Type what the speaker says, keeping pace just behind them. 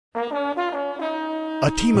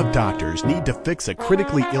A team of doctors need to fix a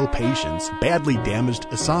critically ill patient's badly damaged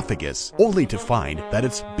esophagus, only to find that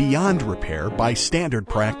it's beyond repair by standard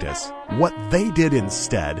practice. What they did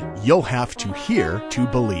instead, you'll have to hear to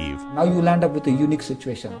believe. Now you land up with a unique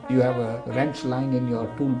situation. You have a wrench lying in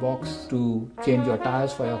your toolbox to change your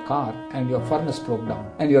tires for your car, and your furnace broke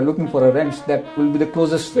down. And you're looking for a wrench that will be the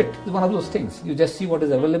closest fit. It's one of those things. You just see what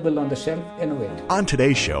is available on the shelf, innovate. On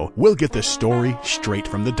today's show, we'll get the story straight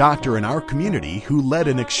from the doctor in our community who led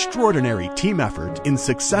an extraordinary team effort in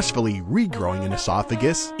successfully regrowing an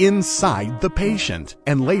esophagus inside the patient.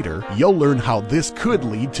 And later, you'll learn how this could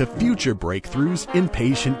lead to future breakthroughs in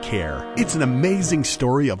patient care. It's an amazing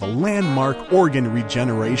story of a landmark organ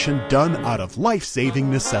regeneration done out of life-saving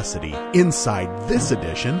necessity inside this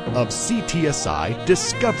edition of CTSI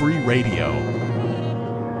Discovery Radio.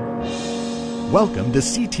 Welcome to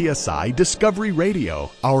CTSI Discovery Radio,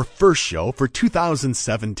 our first show for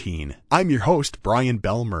 2017. I'm your host, Brian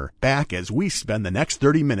Belmer, back as we spend the next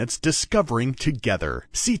 30 minutes discovering together.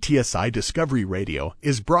 CTSI Discovery Radio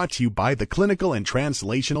is brought to you by the Clinical and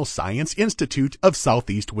Translational Science Institute of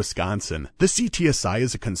Southeast Wisconsin. The CTSI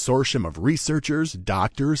is a consortium of researchers,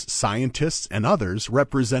 doctors, scientists, and others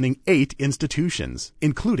representing 8 institutions,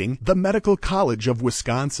 including the Medical College of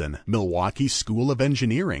Wisconsin, Milwaukee School of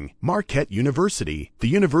Engineering, Marquette University, the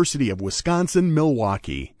University of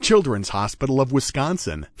Wisconsin-Milwaukee, Children's Hospital of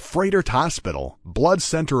Wisconsin, Froedtert Hospital, Blood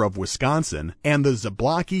Center of Wisconsin, and the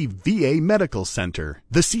Zablocki VA Medical Center.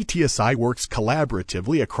 The CTSI works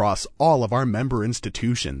collaboratively across all of our member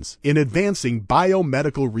institutions in advancing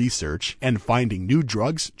biomedical research and finding new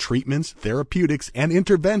drugs, treatments, therapeutics, and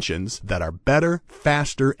interventions that are better,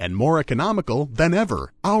 faster, and more economical than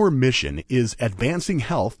ever. Our mission is advancing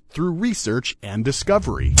health through research and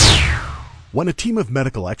discovery. When a team of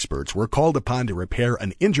medical experts were called upon to repair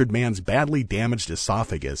an injured man's badly damaged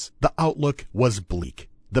esophagus, the outlook was bleak.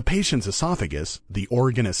 The patient's esophagus, the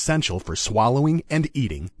organ essential for swallowing and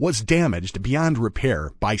eating, was damaged beyond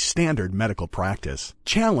repair by standard medical practice.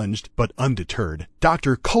 Challenged but undeterred,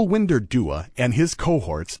 Dr. Kulwinder Dua and his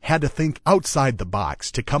cohorts had to think outside the box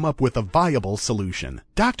to come up with a viable solution.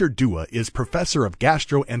 Dr. Dua is professor of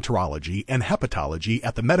gastroenterology and hepatology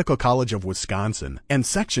at the Medical College of Wisconsin and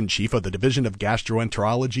section chief of the Division of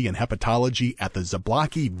Gastroenterology and Hepatology at the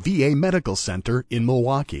Zablocki VA Medical Center in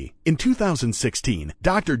Milwaukee. In 2016,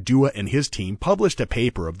 Dr. Dua and his team published a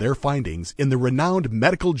paper of their findings in the renowned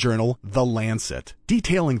medical journal The Lancet,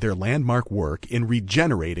 detailing their landmark work in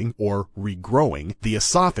regenerating or regrowing the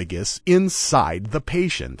esophagus inside the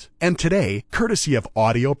patient. And today, courtesy of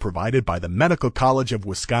audio provided by the Medical College of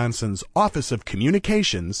Wisconsin's Office of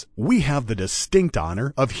Communications, we have the distinct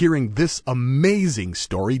honor of hearing this amazing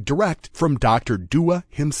story direct from Dr. Dua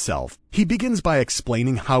himself. He begins by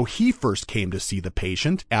explaining how he first came to see the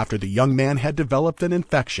patient after the young man had developed an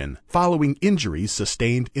infection following injuries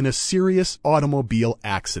sustained in a serious automobile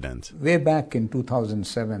accident. Way back in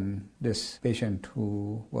 2007, this patient,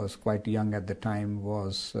 who was quite young at the time,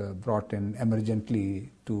 was brought in emergently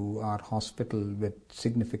to our hospital with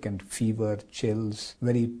significant fever, chills,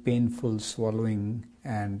 very painful swallowing,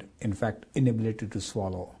 and in fact inability to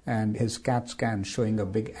swallow. And his CAT scan showing a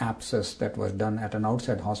big abscess that was done at an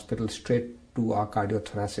outside hospital straight to our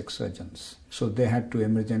cardiothoracic surgeons. So they had to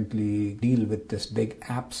emergently deal with this big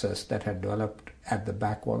abscess that had developed at the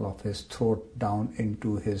back wall of his throat down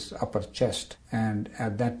into his upper chest. And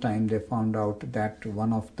at that time they found out that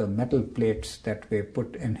one of the metal plates that were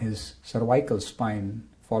put in his cervical spine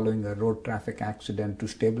following a road traffic accident to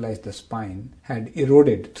stabilize the spine had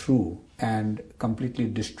eroded through and completely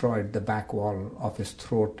destroyed the back wall of his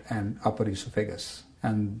throat and upper esophagus.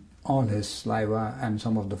 And all his saliva and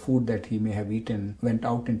some of the food that he may have eaten went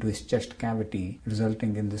out into his chest cavity,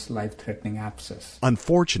 resulting in this life-threatening abscess.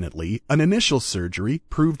 Unfortunately, an initial surgery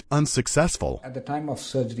proved unsuccessful. At the time of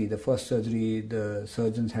surgery, the first surgery, the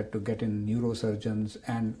surgeons had to get in neurosurgeons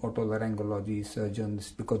and otolaryngology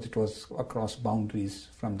surgeons because it was across boundaries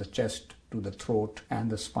from the chest to the throat and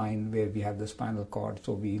the spine where we have the spinal cord.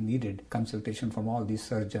 So we needed consultation from all these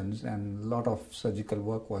surgeons, and a lot of surgical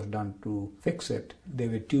work was done to fix it. There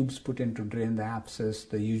were tubes put in to drain the abscess,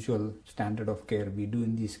 the usual standard of care we do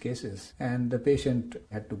in these cases. And the patient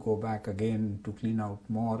had to go back again to clean out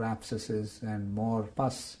more abscesses and more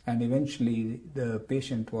pus. And eventually the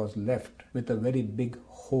patient was left with a very big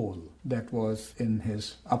hole that was in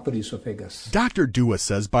his upper esophagus. Dr. Dua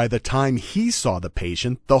says by the time he saw the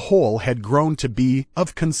patient, the hole had had grown to be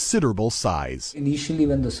of considerable size. Initially,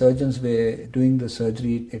 when the surgeons were doing the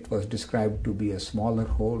surgery, it was described to be a smaller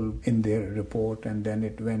hole in their report, and then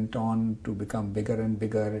it went on to become bigger and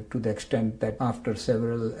bigger, to the extent that after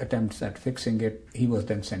several attempts at fixing it, he was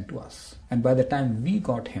then sent to us. And by the time we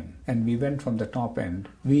got him and we went from the top end,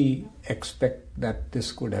 we expect that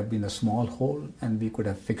this could have been a small hole and we could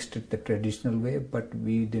have fixed it the traditional way, but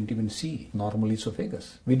we didn't even see normal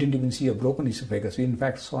esophagus. We didn't even see a broken esophagus. We in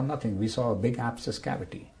fact saw nothing. We saw a big abscess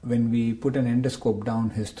cavity. When we put an endoscope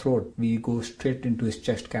down his throat, we go straight into his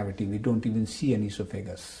chest cavity. We don't even see an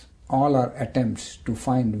esophagus. All our attempts to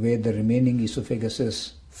find where the remaining esophagus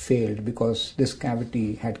is failed because this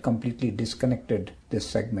cavity had completely disconnected this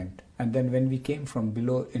segment. And then when we came from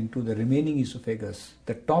below into the remaining esophagus,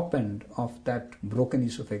 the top end of that broken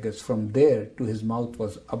esophagus, from there to his mouth,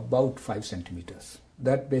 was about 5 centimeters.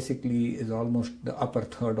 That basically is almost the upper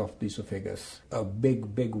third of the esophagus. A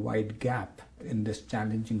big wide gap in this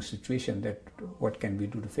challenging situation. That what can we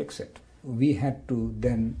do to fix it? We had to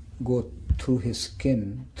then go through his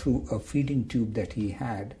skin, through a feeding tube that he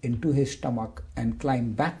had, into his stomach and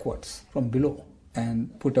climb backwards from below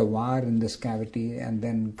and put a wire in this cavity and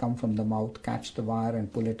then come from the mouth, catch the wire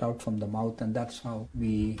and pull it out from the mouth, and that's how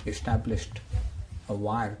we established a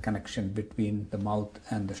wire connection between the mouth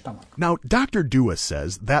and the stomach. Now, Dr. Dua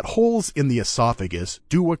says that holes in the esophagus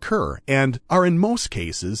do occur and are in most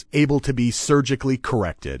cases able to be surgically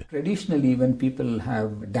corrected. Traditionally, when people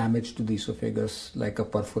have damage to the esophagus, like a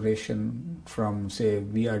perforation from, say,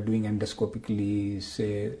 we are doing endoscopically,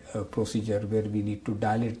 say, a procedure where we need to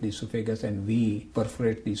dilate the esophagus and we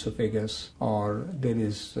perforate the esophagus, or there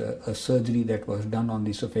is a surgery that was done on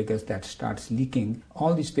the esophagus that starts leaking,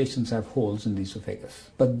 all these patients have holes in the esophagus.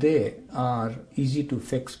 But they are easy to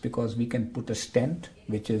fix because we can put a stent,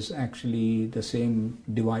 which is actually the same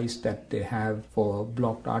device that they have for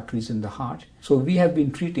blocked arteries in the heart. So we have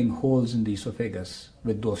been treating holes in the esophagus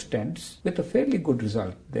with those stents with a fairly good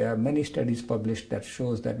result. There are many studies published that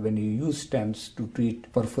shows that when you use stents to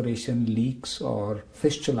treat perforation, leaks or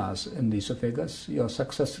fistulas in the esophagus, your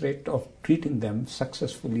success rate of treating them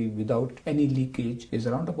successfully without any leakage is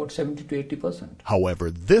around about 70 to 80%.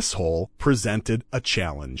 However, this hole presented a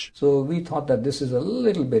challenge. So we thought that this is a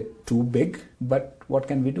little bit too big, but what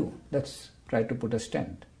can we do? Let's try to put a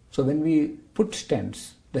stent. So when we put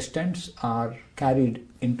stents, the stents are carried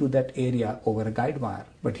into that area over a guide wire.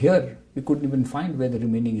 But here, we couldn't even find where the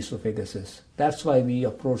remaining esophagus is. That's why we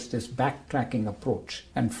approached this backtracking approach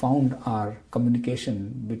and found our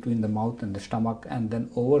communication between the mouth and the stomach, and then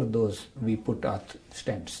over those we put our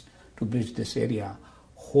stents to bridge this area,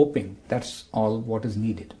 hoping that's all what is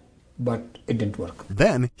needed. But it didn't work.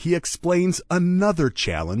 Then he explains another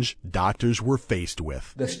challenge doctors were faced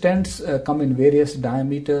with. The stents come in various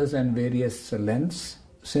diameters and various lengths.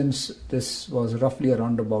 Since this was roughly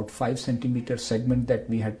around about 5 centimeter segment that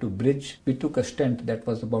we had to bridge, we took a stent that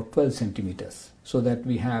was about 12 centimeters so that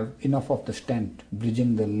we have enough of the stent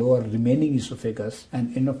bridging the lower remaining esophagus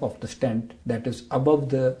and enough of the stent that is above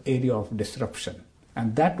the area of disruption.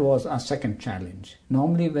 And that was our second challenge.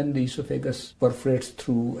 Normally when the esophagus perforates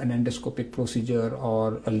through an endoscopic procedure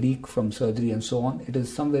or a leak from surgery and so on, it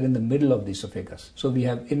is somewhere in the middle of the esophagus. So we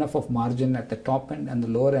have enough of margin at the top end and the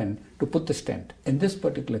lower end to put the stent. In this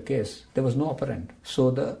particular case, there was no upper end. So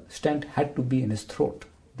the stent had to be in his throat.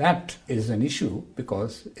 That is an issue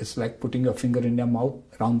because it's like putting your finger in your mouth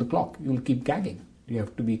around the clock. You will keep gagging. You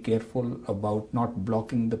have to be careful about not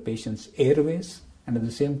blocking the patient's airways. And at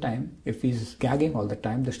the same time, if he's gagging all the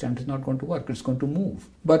time, the stent is not going to work. It's going to move.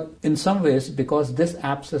 But in some ways, because this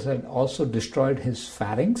abscess had also destroyed his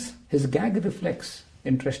pharynx, his gag reflex,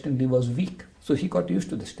 interestingly, was weak. So he got used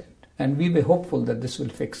to the stent. And we were hopeful that this will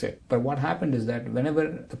fix it. But what happened is that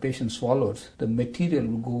whenever the patient swallows, the material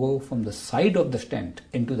will go from the side of the stent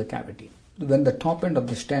into the cavity. When the top end of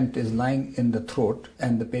the stent is lying in the throat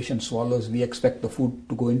and the patient swallows, we expect the food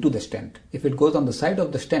to go into the stent. If it goes on the side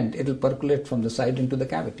of the stent, it will percolate from the side into the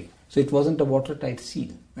cavity. So it wasn't a watertight seal.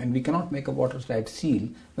 And we cannot make a watertight seal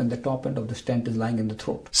when the top end of the stent is lying in the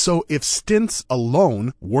throat. So if stents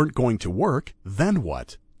alone weren't going to work, then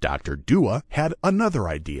what? Dr. Dua had another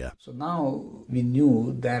idea. So now we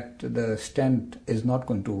knew that the stent is not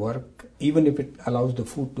going to work. Even if it allows the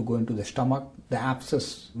food to go into the stomach, the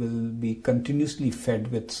abscess will be continuously fed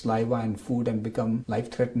with saliva and food and become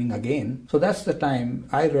life-threatening again. So that's the time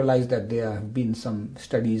I realized that there have been some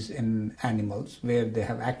studies in animals where they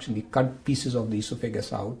have actually cut pieces of the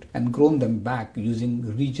esophagus out and grown them back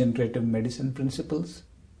using regenerative medicine principles.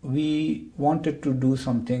 we wanted to do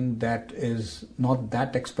something that is not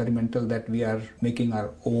that experimental, that we are making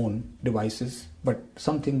our own devices, but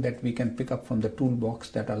something that we can pick up from the toolbox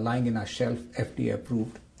that are lying in our shelf, FDA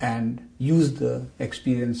approved, and use the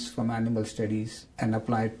experience from animal studies and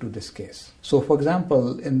apply it to this case. So for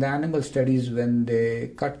example, in the animal studies, when they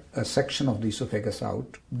cut a section of the esophagus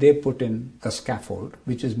out, they put in a scaffold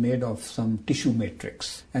which is made of some tissue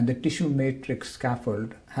matrix. And the tissue matrix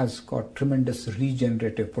scaffold has got tremendous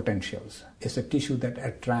regenerative potentials. It's a tissue that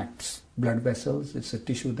attracts blood vessels. It's a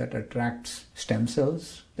tissue that attracts stem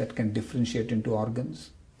cells that can differentiate into organs.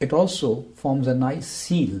 It also forms a nice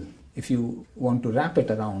seal if you want to wrap it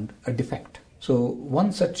around a defect. So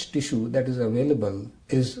one such tissue that is available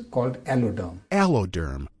is called alloderm.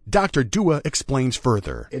 Alloderm. Dr. Dua explains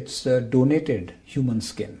further. It's a donated human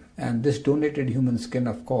skin. And this donated human skin,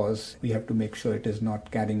 of course, we have to make sure it is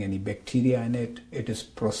not carrying any bacteria in it. It is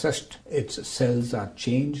processed, its cells are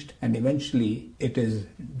changed, and eventually it is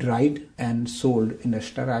dried and sold in a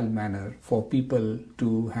sterile manner for people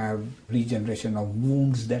to have regeneration of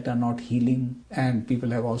wounds that are not healing. And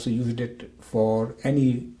people have also used it for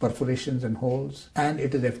any perforations and holes. And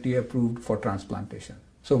it is FDA approved for transplantation.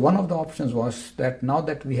 So one of the options was that now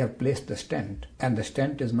that we have placed the stent and the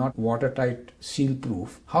stent is not watertight,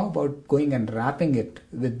 seal-proof, how about going and wrapping it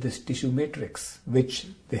with this tissue matrix, which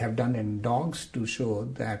they have done in dogs to show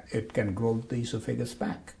that it can grow the esophagus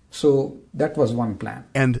back. So that was one plan.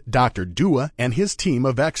 And Dr. Dua and his team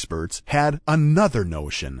of experts had another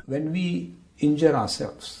notion. When we injure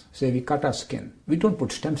ourselves, say we cut our skin, we don't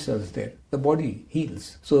put stem cells there. The body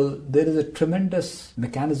heals. So there is a tremendous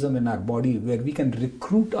mechanism in our body where we can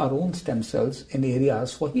recruit our own stem cells in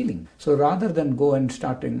areas for healing. So rather than go and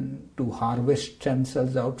starting to harvest stem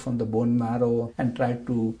cells out from the bone marrow and try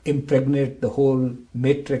to impregnate the whole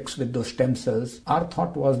matrix with those stem cells, our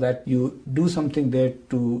thought was that you do something there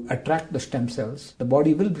to attract the stem cells. The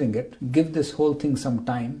body will bring it, give this whole thing some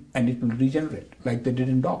time, and it will regenerate like they did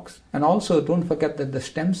in dogs. And also don't forget that the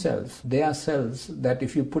stem cells, they are cells that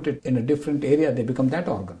if you put it in a different area, they become that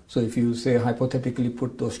organ. So if you say hypothetically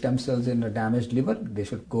put those stem cells in a damaged liver, they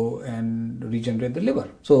should go and regenerate the liver.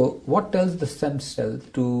 So what tells the stem cell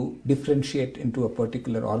to differentiate into a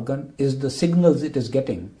particular organ is the signals it is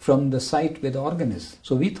getting from the site where the organ is.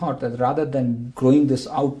 So we thought that rather than growing this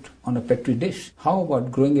out on a petri dish, how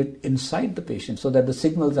about growing it inside the patient so that the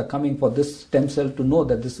signals are coming for this stem cell to know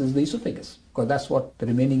that this is the esophagus? Because that's what the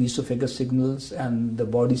remaining esophagus signals and the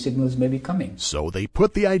body signals may be coming. So they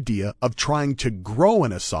put the idea of trying to grow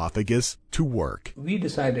an esophagus to work. We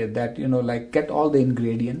decided that, get all the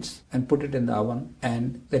ingredients and put it in the oven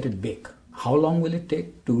and let it bake. How long will it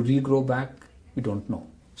take to regrow back? We don't know.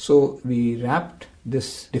 So we wrapped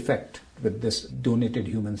this defect with this donated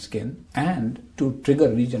human skin, and to trigger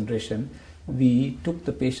regeneration, we took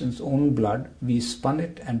the patient's own blood, we spun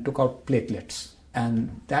it and took out platelets.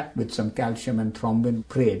 And that with some calcium and thrombin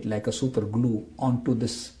prayed like a super glue onto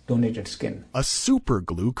this donated skin. A super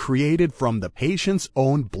glue created from the patient's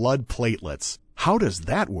own blood platelets. How does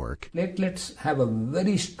that work? Platelets have a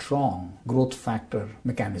very strong growth factor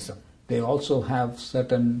mechanism. They also have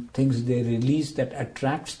certain things they release that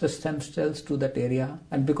attracts the stem cells to that area.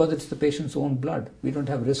 And because it's the patient's own blood, we don't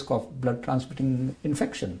have risk of blood transmitting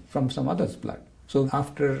infection from some other's blood. So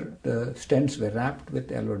after the stents were wrapped with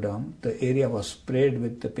alloderm, the area was sprayed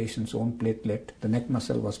with the patient's own platelet, the neck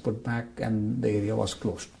muscle was put back, and the area was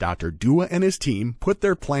closed. Dr. Dua and his team put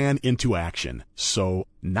their plan into action. So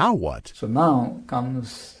now what? So now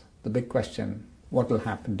comes the big question, what will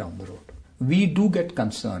happen down the road? We do get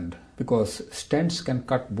concerned because stents can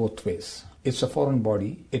cut both ways. It's a foreign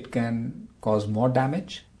body. It can cause more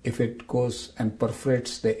damage. If it goes and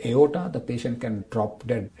perforates the aorta, the patient can drop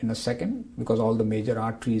dead in a second because all the major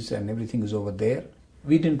arteries and everything is over there.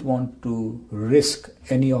 We didn't want to risk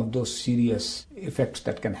any of those serious effects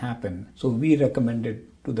that can happen. So we recommended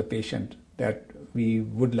to the patient that we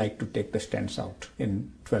would like to take the stents out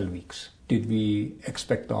in 12 weeks. Did we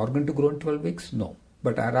expect the organ to grow in 12 weeks? No.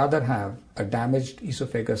 But I'd rather have a damaged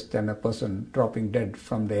esophagus than a person dropping dead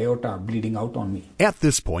from the aorta bleeding out on me. At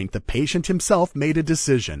this point, the patient himself made a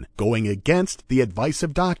decision, going against the advice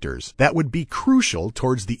of doctors, that would be crucial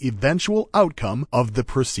towards the eventual outcome of the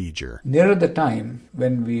procedure. Nearer the time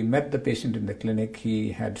when we met the patient in the clinic,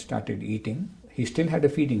 he had started eating. He still had a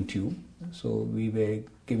feeding tube, so we were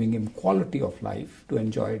giving him quality of life to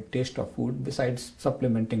enjoy taste of food besides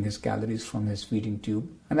supplementing his calories from his feeding tube.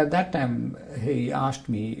 And at that time, he asked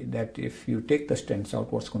me that if you take the stents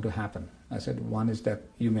out, what's going to happen? I said, one is that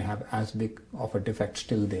you may have as big of a defect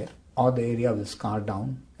still there. or the area will scar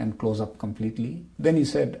down and close up completely. Then he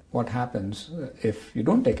said, what happens if you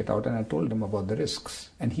don't take it out? And I told him about the risks.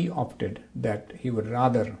 And he opted that he would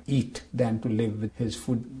rather eat than to live with his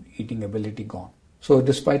food eating ability gone. So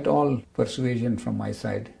despite all persuasion from my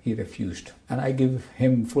side, he refused. And I give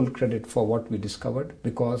him full credit for what we discovered,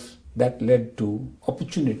 because that led to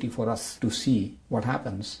opportunity for us to see what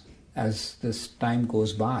happens as this time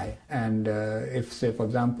goes by. And if, say, for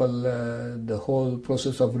example, the whole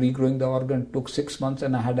process of regrowing the organ took 6 months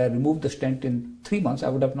and I removed the stent in 3 months, I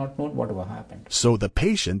would have not known what would have happened. So the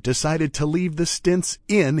patient decided to leave the stents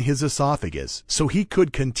in his esophagus so he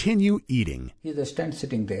could continue eating. Here's a stent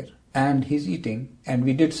sitting there, and he's eating, and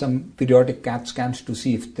we did some periodic CAT scans to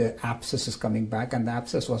see if the abscess is coming back, and the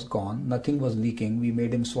abscess was gone. Nothing was leaking. We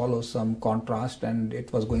made him swallow some contrast, and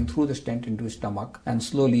it was going through the stent into his stomach, and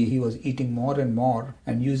slowly he was eating more and more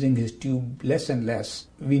and using his tube less and less.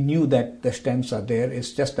 We knew that the stents are there.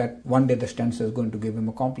 It's just that one day the stents is going to give him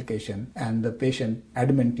a complication, and the patient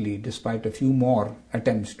adamantly, despite a few more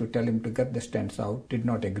attempts to tell him to get the stents out, did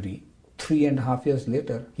not agree. 3.5 years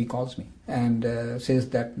later, he calls me and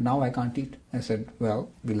says that now I can't eat. I said,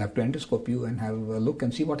 well, we'll have to endoscope you and have a look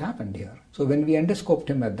and see what happened here. So when we endoscoped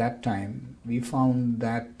him at that time, we found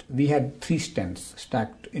that we had 3 stents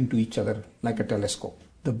stacked into each other like a telescope.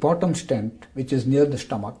 The bottom stent, which is near the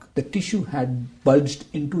stomach, the tissue had bulged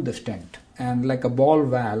into the stent, and like a ball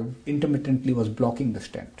valve intermittently was blocking the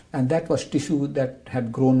stent. And that was tissue that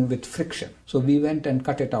had grown with friction. So we went and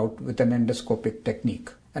cut it out with an endoscopic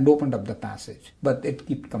technique and opened up the passage. But it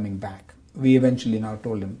kept coming back. We eventually now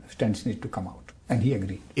told him stents need to come out. And he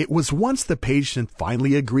agreed. It was once the patient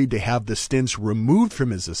finally agreed to have the stents removed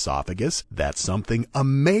from his esophagus that something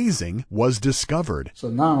amazing was discovered. So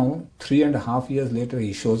now, 3.5 years later,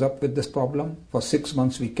 he shows up with this problem. For 6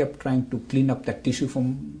 months, we kept trying to clean up that tissue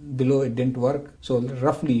from below. It didn't work. So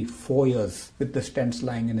roughly 4 years with the stents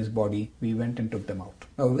lying in his body, we went and took them out.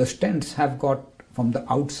 Now, the stents have got from the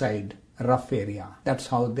outside a rough area. That's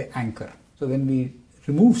how they anchor. So when we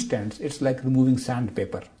remove stents, it's like removing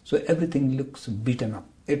sandpaper. So everything looks beaten up.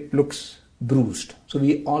 It looks bruised. So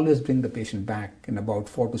we always bring the patient back in about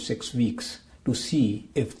 4 to 6 weeks to see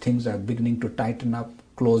if things are beginning to tighten up,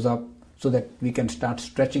 close up, so that we can start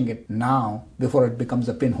stretching it now before it becomes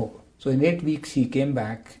a pinhole. So in 8 weeks, he came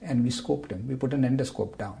back and we scoped him. We put an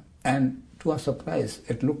endoscope down. And to our surprise,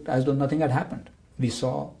 it looked as though nothing had happened. We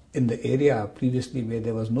saw in the area previously where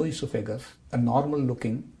there was no esophagus, a normal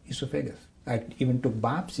looking esophagus. I even took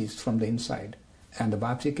biopsies from the inside, and the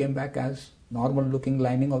biopsy came back as normal looking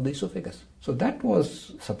lining of the esophagus. So that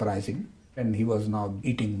was surprising, and he was now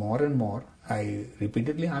eating more and more. I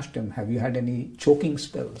repeatedly asked him, have you had any choking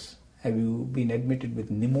spells? Have you been admitted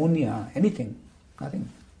with pneumonia? Anything? Nothing.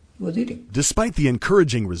 He was eating. Despite the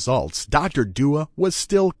encouraging results, Dr. Dua was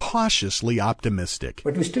still cautiously optimistic.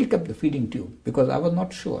 But we still kept the feeding tube because I was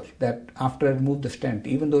not sure that after I removed the stent,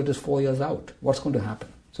 even though it is 4 years out, what's going to happen?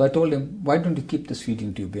 So I told him, why don't you keep this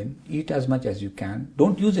feeding tube in, eat as much as you can,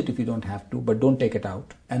 don't use it if you don't have to, but don't take it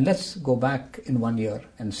out, and let's go back in 1 year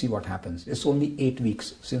and see what happens. It's only 8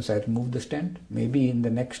 weeks since I removed the stent. Maybe in the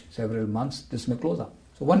next several months this may close up.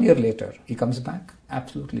 So 1 year later, he comes back,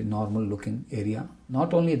 absolutely normal looking area.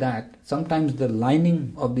 Not only that, sometimes the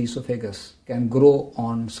lining of the esophagus can grow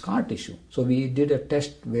on scar tissue. So we did a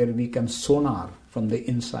test where we can sonar from the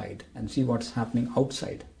inside and see what's happening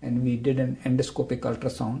outside. And we did an endoscopic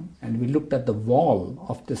ultrasound and we looked at the wall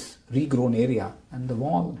of this regrown area, and the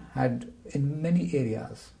wall had in many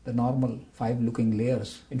areas the normal 5 looking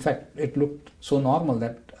layers. In fact, it looked so normal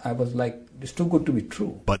that I was like, it's too good to be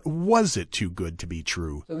true. But was it too good to be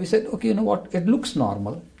true? So we said, okay, you know what, it looks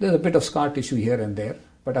normal. There's a bit of scar tissue here and there,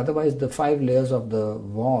 but otherwise the 5 layers of the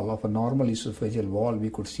wall of a normal esophageal wall, we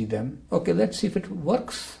could see them. Okay, let's see if it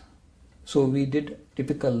works. So we did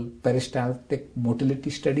typical peristaltic motility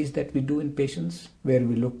studies that we do in patients, where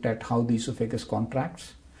we looked at how the esophagus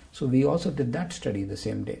contracts. So we also did that study the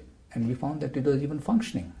same day, and we found that it was even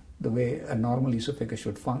functioning the way a normal esophagus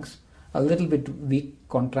should function. A little bit weak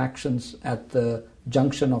contractions at the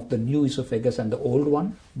junction of the new esophagus and the old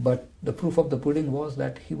one, but the proof of the pudding was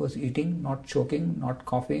that he was eating, not choking, not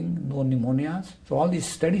coughing, no pneumonias. So all these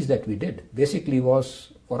studies that we did basically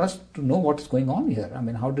was for us to know what's going on here. I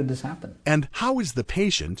mean, how did this happen? And how is the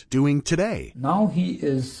patient doing today? Now he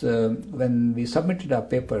is, when we submitted our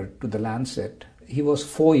paper to the Lancet, he was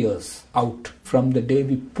 4 years out from the day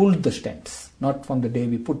we pulled the stents, not from the day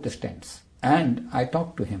we put the stents. And I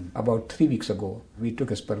talked to him about 3 weeks ago. We took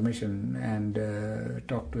his permission and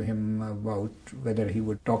talked to him about whether he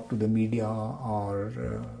would talk to the media or,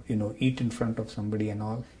 eat in front of somebody and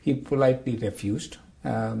all. He politely refused.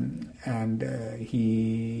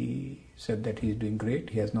 He said that he's doing great.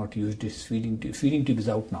 He has not used his feeding tube is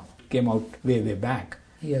out now. Came out way back.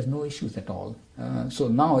 He has no issues at all. So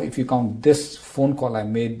now if you count this phone call I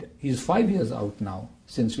made, he's 5 years out now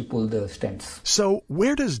since we pulled the stents. So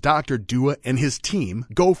where does Dr. Dua and his team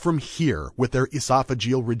go from here with their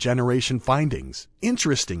esophageal regeneration findings?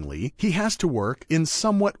 Interestingly, he has to work in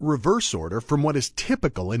somewhat reverse order from what is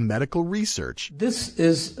typical in medical research. This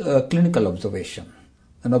is a clinical observation,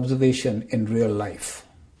 an observation in real life.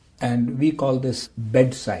 And we call this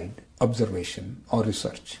bedside observation or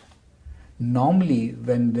research. Normally,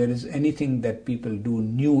 when there is anything that people do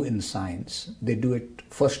new in science, they do it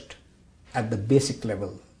first at the basic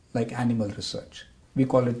level, like animal research. We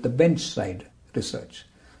call it the bench-side research.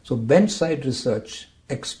 So bench-side research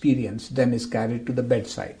experience then is carried to the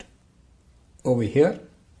bedside. Over here,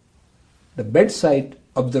 the bedside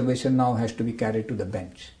observation now has to be carried to the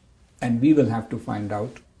bench. And we will have to find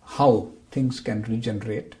out how things can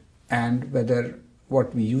regenerate and whether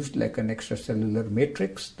what we used like an extracellular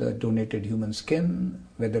matrix, the donated human skin,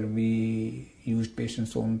 whether we used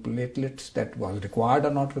patient's own platelets that was required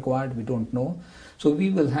or not required, we don't know. So we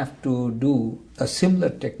will have to do a similar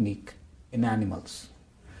technique in animals,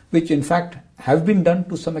 which in fact have been done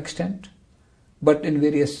to some extent, but in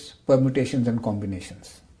various permutations and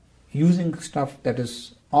combinations. Using stuff that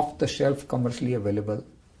is off the shelf commercially available,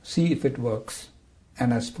 see if it works,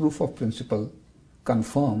 and as proof of principle,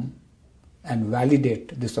 confirm and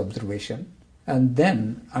validate this observation, and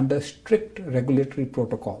then under strict regulatory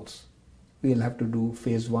protocols, we'll have to do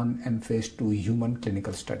phase 1 and phase 2 human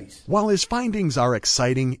clinical studies. While his findings are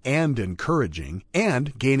exciting and encouraging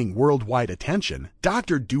and gaining worldwide attention,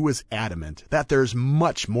 Dr. Dua is adamant that there's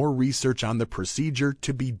much more research on the procedure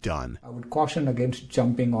to be done. I would caution against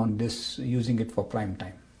jumping on this, using it for prime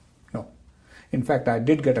time. No. In fact, I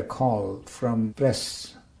did get a call from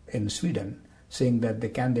press in Sweden saying that they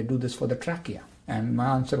do this for the trachea. And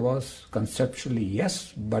my answer was conceptually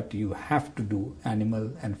yes, but you have to do animal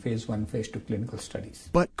and phase 1, phase 2 clinical studies.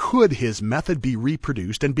 But could his method be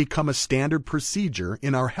reproduced and become a standard procedure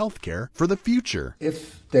in our healthcare for the future?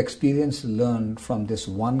 If the experience learned from this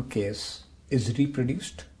one case is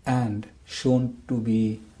reproduced and shown to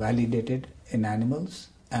be validated in animals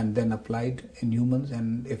and then applied in humans,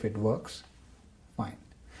 and if it works, fine.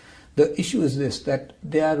 The issue is this, that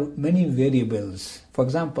there are many variables. For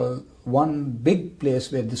example, one big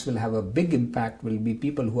place where this will have a big impact will be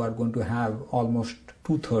people who are going to have almost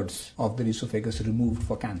 2/3 of their esophagus removed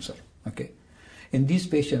for cancer. Okay, in these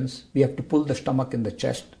patients, we have to pull the stomach in the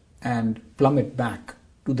chest and plumb it back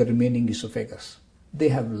to the remaining esophagus. They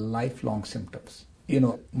have lifelong symptoms.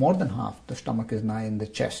 More than half the stomach is now in the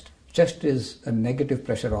chest. Chest is a negative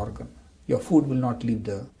pressure organ. Your food will not leave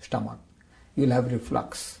the stomach. You'll have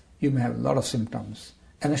reflux. You may have a lot of symptoms.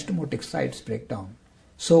 Anastomotic sites break down.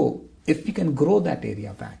 So if we can grow that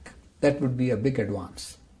area back, that would be a big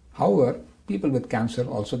advance. However, people with cancer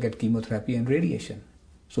also get chemotherapy and radiation.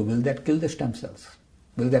 So will that kill the stem cells?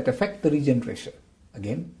 Will that affect the regeneration?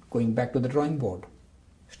 Again, going back to the drawing board,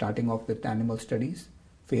 starting off with animal studies,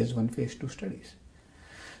 phase 1, phase 2 studies.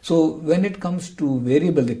 So when it comes to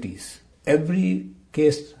variabilities, every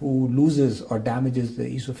case who loses or damages the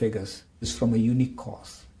esophagus is from a unique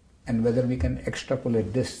cause. And whether we can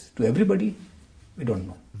extrapolate this to everybody, we don't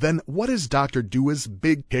know. Then what is Dr. Dua's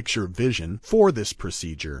big picture vision for this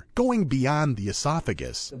procedure, going beyond the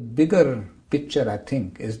esophagus? The bigger picture, I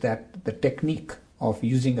think, is that the technique of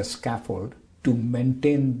using a scaffold to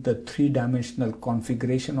maintain the three-dimensional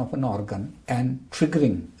configuration of an organ and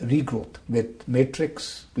triggering regrowth with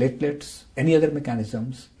matrix, platelets, any other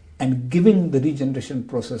mechanisms, and giving the regeneration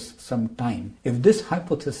process some time. If this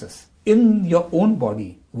hypothesis in your own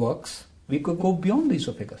body works, we could go beyond the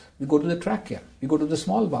esophagus. We go to the trachea, we go to the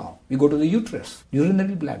small bowel, we go to the uterus,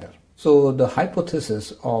 urinary bladder. So the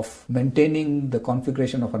hypothesis of maintaining the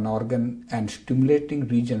configuration of an organ and stimulating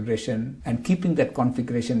regeneration and keeping that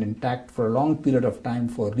configuration intact for a long period of time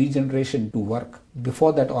for regeneration to work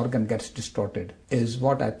before that organ gets distorted is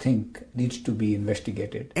what I think needs to be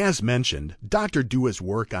investigated. As mentioned, Dr. Dua's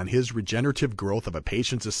work on his regenerative growth of a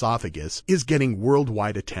patient's esophagus is getting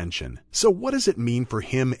worldwide attention. So what does it mean for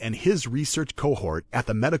him and his research cohort at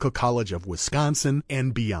the Medical College of Wisconsin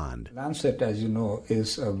and beyond? Lancet, as you know,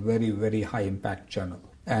 is a very, very high impact journal.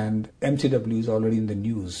 And MCW is already in the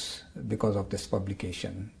news because of this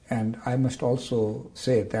publication. And I must also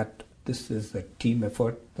say that this is a team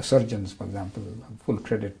effort. The surgeons, for example, full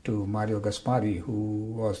credit to Mario Gaspari,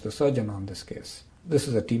 who was the surgeon on this case. This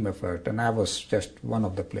is a team effort, and I was just one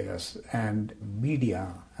of the players. And media,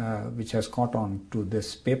 which has caught on to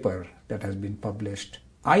this paper that has been published,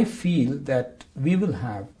 I feel that we will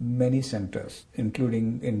have many centers,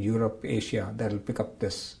 including in Europe, Asia, that will pick up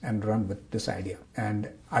this and run with this idea. And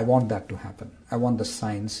I want that to happen. I want the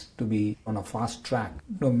science to be on a fast track,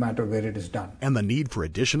 no matter where it is done. And the need for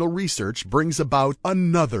additional research brings about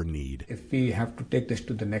another need. If we have to take this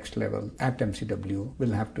to the next level at MCW,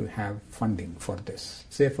 we'll have to have funding for this.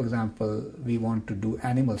 Say, for example, we want to do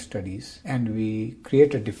animal studies and we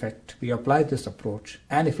create a defect, we apply this approach,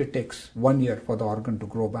 and if it takes 1 year for the organ to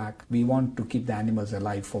grow back, we want to keep the animals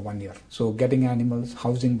alive for 1 year. So getting animals,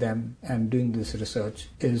 housing them, and doing this research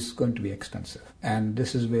is going to be expensive. And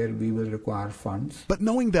this is where we will require funds. But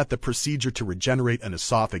knowing that the procedure to regenerate an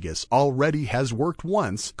esophagus already has worked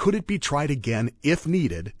once, could it be tried again if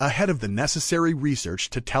needed, ahead of the necessary research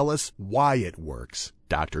to tell us why it works?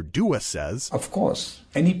 Dr. Dua says, of course,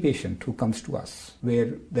 any patient who comes to us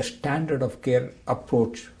where the standard of care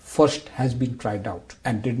approach first has been tried out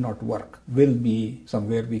and did not work will be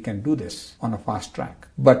somewhere we can do this on a fast track.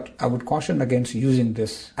 But I would caution against using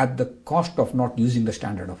this at the cost of not using the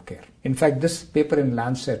standard of care. In fact, this paper in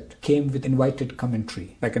Lancet came with invited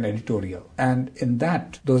commentary, like an editorial. And in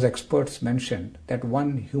that, those experts mentioned that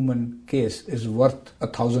one human case is worth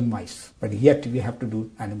 1,000 mice, but yet we have to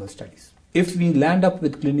do animal studies. If we land up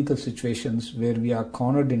with clinical situations where we are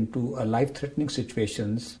cornered into a life-threatening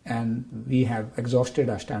situations and we have exhausted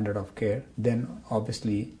our standard of care, then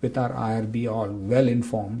obviously with our IRB all well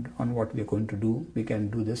informed on what we are going to do, we can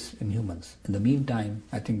do this in humans. In the meantime,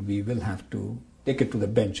 I think we will have to take it to the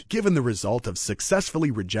bench. Given the result of successfully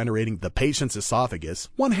regenerating the patient's esophagus,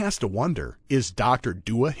 one has to wonder, is Dr.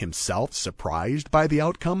 Dua himself surprised by the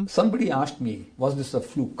outcome? Somebody asked me, was this a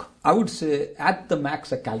fluke? I would say at the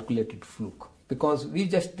max a calculated fluke. Because we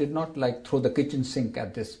just did not throw the kitchen sink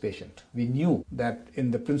at this patient. We knew that in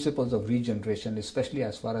the principles of regeneration, especially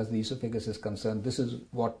as far as the esophagus is concerned, this is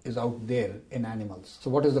what is out there in animals. So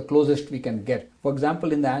what is the closest we can get? For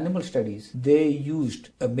example, in the animal studies, they used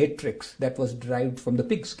a matrix that was derived from the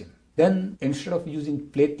pig skin. Then, instead of using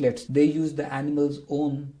platelets, they used the animal's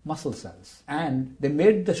own muscle cells. And they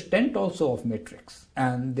made the stent also of matrix.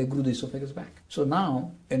 And they grew the esophagus back. So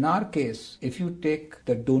now, in our case, if you take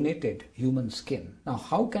the donated human skin, now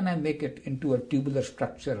how can I make it into a tubular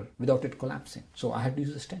structure without it collapsing? So I had to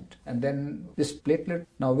use a stent. And then this platelet,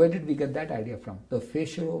 now where did we get that idea from? The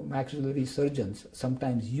facial-maxillary surgeons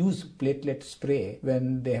sometimes use platelet spray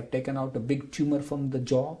when they have taken out a big tumor from the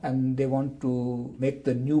jaw and they want to make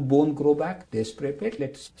the new bone grow back. They spray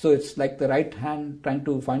platelets. So it's like the right hand trying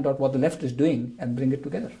to find out what the left is doing and bring it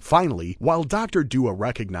together. Finally, while Dr. Dua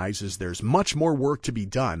recognizes there's much more work to be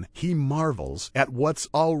done, he marvels at what's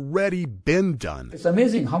already been done. It's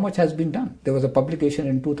amazing how much has been done. There was a publication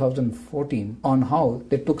in 2014 on how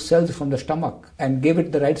they took cells from the stomach and gave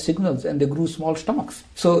it the right signals and they grew small stomachs.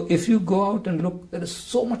 So if you go out and look, there is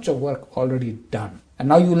so much of work already done. And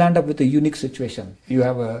now you land up with a unique situation. You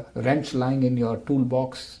have a wrench lying in your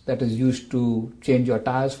toolbox that is used to change your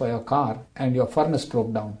tires for your car and your furnace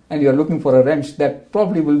broke down. And you're looking for a wrench that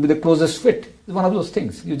probably will be the closest fit. It's one of those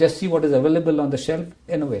things. You just see what is available on the shelf,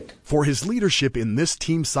 innovate. For his leadership in this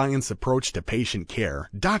team science approach to patient care,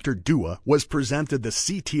 Dr. Dua was presented the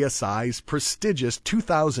CTSI's prestigious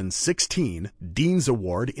 2016 Dean's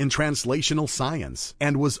Award in Translational Science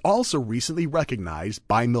and was also recently recognized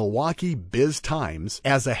by Milwaukee Biz Times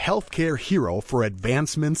as a healthcare hero for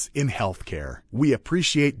advancements in healthcare. We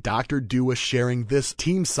appreciate Dr. Dua sharing this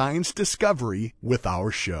team science discovery with our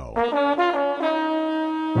show.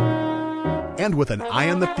 And with an eye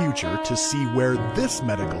on the future to see where this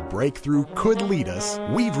medical breakthrough could lead us,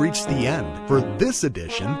 we've reached the end for this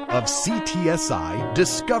edition of CTSI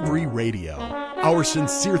Discovery Radio. Our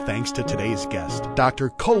sincere thanks to today's guest, Dr.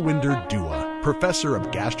 Kulwinder Dua, Professor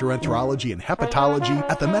of Gastroenterology and Hepatology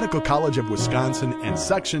at the Medical College of Wisconsin and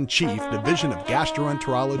Section Chief, Division of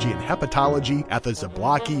Gastroenterology and Hepatology at the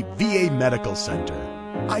Zablocki VA Medical Center.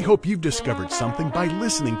 I hope you've discovered something by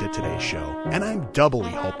listening to today's show, and I'm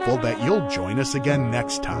doubly hopeful that you'll join us again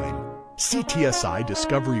next time. CTSI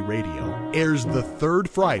Discovery Radio airs the third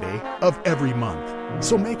Friday of every month,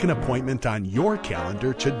 so make an appointment on your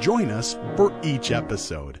calendar to join us for each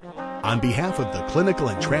episode. On behalf of the Clinical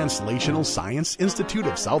and Translational Science Institute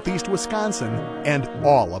of Southeast Wisconsin and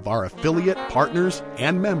all of our affiliate partners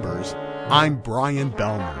and members, I'm Brian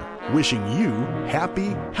Belmer, wishing you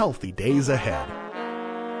happy, healthy days ahead.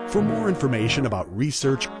 For more information about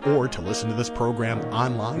research or to listen to this program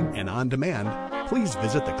online and on demand, please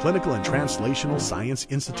visit the Clinical and Translational Science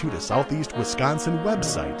Institute of Southeast Wisconsin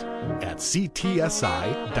website at ctsi.mcw.edu.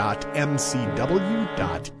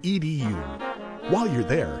 While you're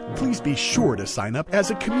there, please be sure to sign up as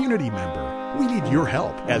a community member. We need your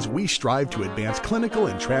help as we strive to advance clinical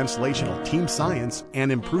and translational team science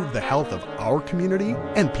and improve the health of our community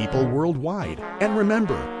and people worldwide. And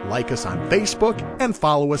remember, like us on Facebook and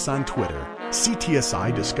follow us on Twitter.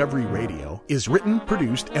 CTSI Discovery Radio is written,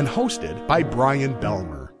 produced, and hosted by Brian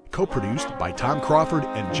Belmer. Co-produced by Tom Crawford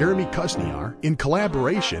and Jeremy Kusniar in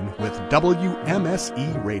collaboration with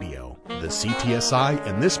WMSE Radio. The CTSI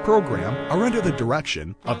and this program are under the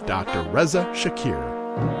direction of Dr. Reza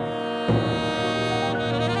Shakir.